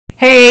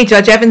Hey,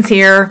 Judge Evans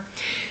here.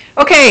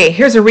 Okay,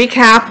 here's a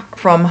recap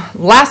from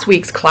last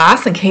week's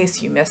class in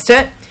case you missed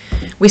it.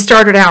 We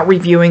started out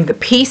reviewing the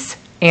PEACE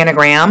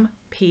anagram,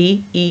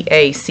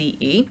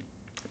 P-E-A-C-E.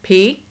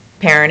 P,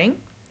 parenting.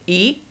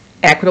 E,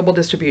 equitable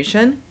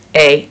distribution.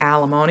 A,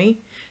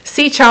 alimony.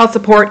 C, child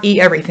support.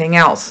 E, everything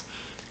else.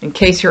 In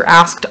case you're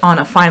asked on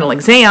a final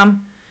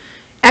exam,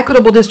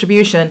 equitable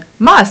distribution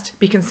must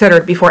be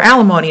considered before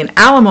alimony, and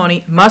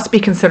alimony must be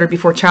considered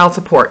before child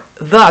support.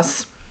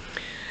 Thus,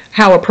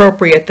 how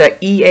appropriate the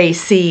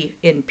EAC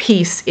in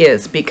PEACE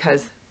is,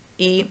 because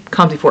E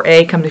comes before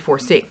A, comes before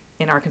C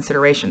in our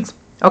considerations.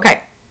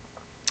 Okay.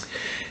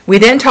 We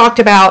then talked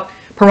about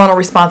parental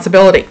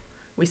responsibility.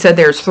 We said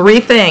there's three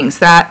things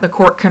that the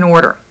court can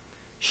order.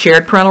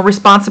 Shared parental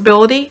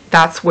responsibility,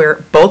 that's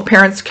where both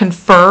parents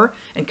confer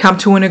and come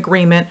to an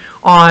agreement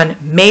on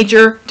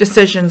major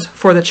decisions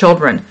for the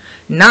children.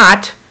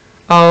 Not,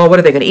 oh, what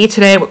are they going to eat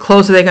today? What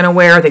clothes are they going to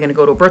wear? Are they going to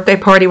go to a birthday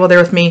party while they're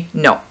with me?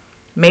 No.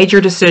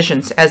 Major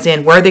decisions, as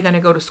in where are they going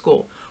to go to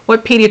school?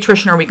 What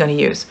pediatrician are we going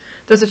to use?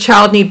 Does a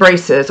child need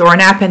braces or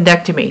an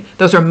appendectomy?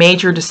 Those are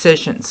major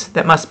decisions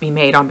that must be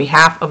made on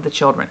behalf of the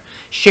children.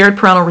 Shared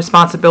parental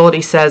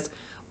responsibility says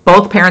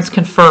both parents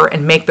confer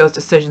and make those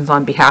decisions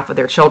on behalf of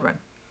their children.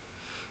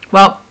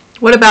 Well,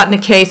 what about in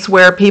a case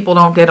where people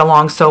don't get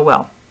along so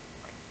well?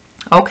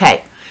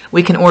 Okay,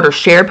 we can order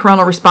shared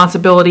parental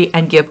responsibility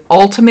and give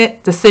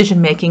ultimate decision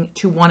making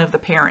to one of the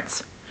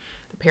parents.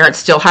 The parents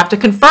still have to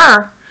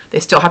confer. They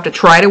still have to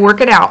try to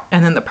work it out,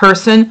 and then the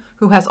person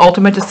who has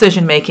ultimate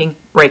decision-making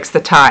breaks the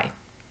tie.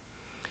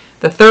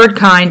 The third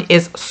kind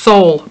is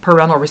sole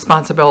parental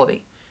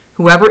responsibility.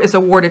 Whoever is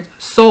awarded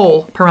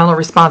sole parental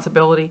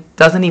responsibility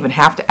doesn't even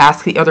have to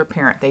ask the other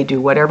parent. They do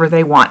whatever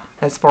they want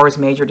as far as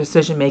major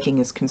decision-making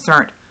is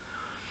concerned.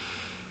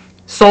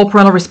 Sole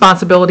parental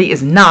responsibility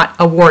is not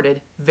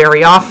awarded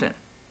very often.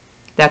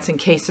 That's in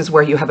cases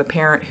where you have a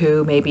parent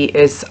who maybe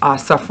is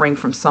suffering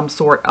from some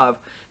sort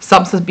of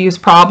substance abuse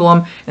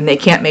problem and they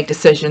can't make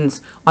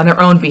decisions on their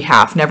own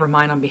behalf, never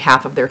mind on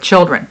behalf of their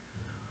children.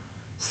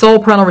 Sole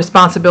parental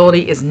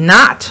responsibility is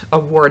not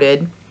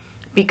awarded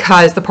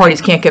because the parties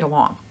can't get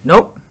along.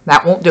 Nope,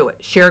 that won't do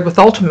it. Shared with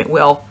ultimate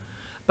will,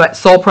 but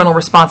sole parental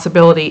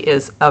responsibility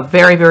is a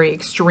very, very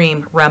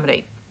extreme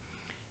remedy.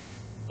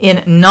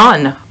 In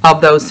none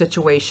of those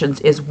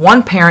situations is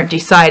one parent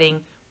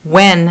deciding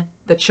when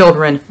the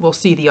children will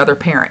see the other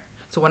parent.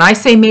 So when I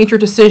say major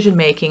decision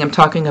making, I'm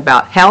talking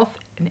about health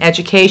and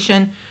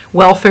education,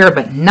 welfare,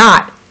 but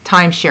not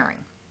time sharing.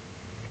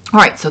 All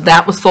right, so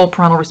that was sole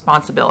parental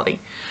responsibility.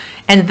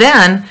 And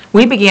then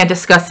we began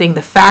discussing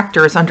the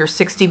factors under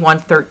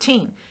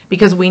 6113,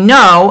 because we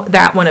know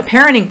that when a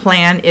parenting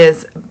plan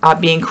is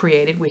being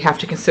created, we have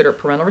to consider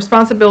parental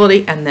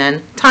responsibility and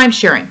then time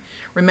sharing.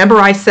 Remember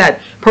I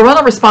said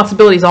parental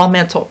responsibility is all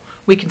mental.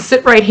 We can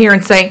sit right here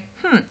and say,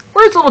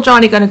 where's little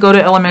Johnny going to go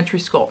to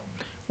elementary school?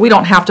 We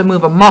don't have to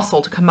move a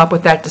muscle to come up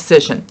with that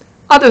decision,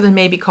 other than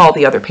maybe call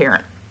the other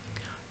parent.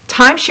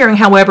 Time sharing,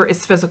 however,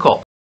 is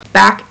physical.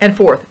 Back and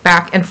forth,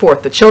 back and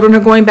forth. The children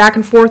are going back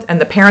and forth, and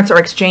the parents are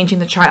exchanging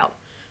the child.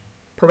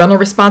 Parental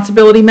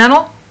responsibility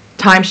mental,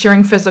 time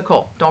sharing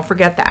physical. Don't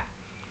forget that.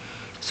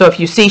 So if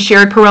you see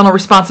shared parental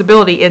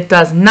responsibility, it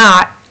does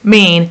not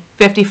mean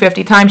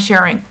 50-50 time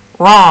sharing.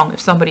 Wrong. If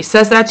somebody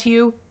says that to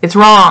you, it's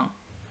wrong.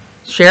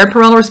 Shared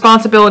parental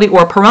responsibility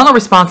or parental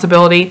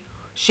responsibility,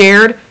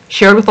 shared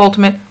with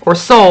ultimate, or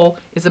sole,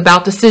 is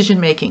about decision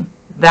making.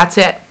 That's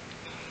it.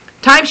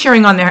 Time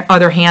sharing, on the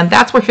other hand,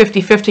 that's where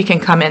 50-50 can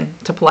come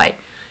into play.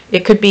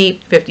 It could be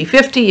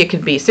 50-50, it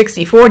could be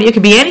 60-40, it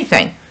could be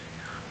anything.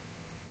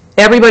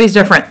 Everybody's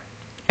different.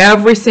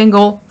 Every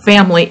single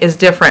family is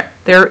different.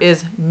 There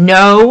is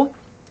no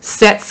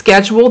set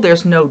schedule.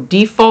 There's no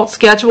default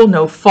schedule,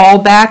 no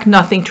fallback,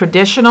 nothing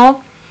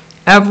traditional.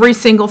 Every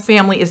single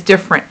family is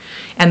different.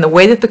 And the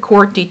way that the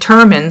court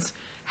determines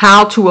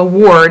how to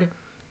award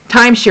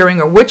time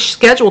sharing or which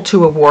schedule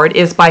to award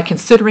is by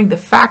considering the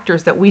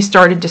factors that we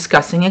started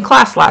discussing in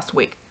class last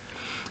week.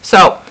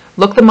 So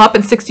look them up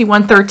in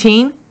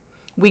 6113.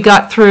 We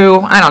got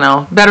through, I don't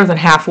know, better than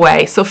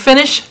halfway. So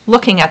finish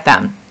looking at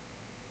them.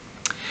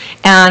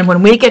 And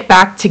when we get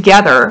back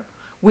together,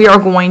 we are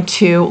going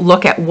to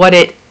look at what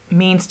it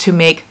means to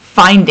make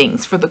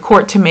findings, for the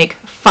court to make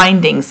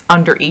findings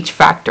under each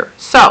factor.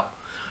 So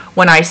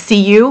when I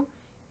see you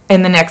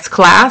in the next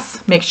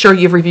class, make sure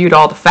you've reviewed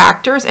all the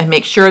factors and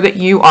make sure that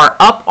you are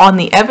up on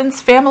the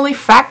Evans family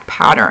fact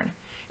pattern.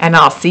 And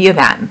I'll see you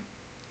then.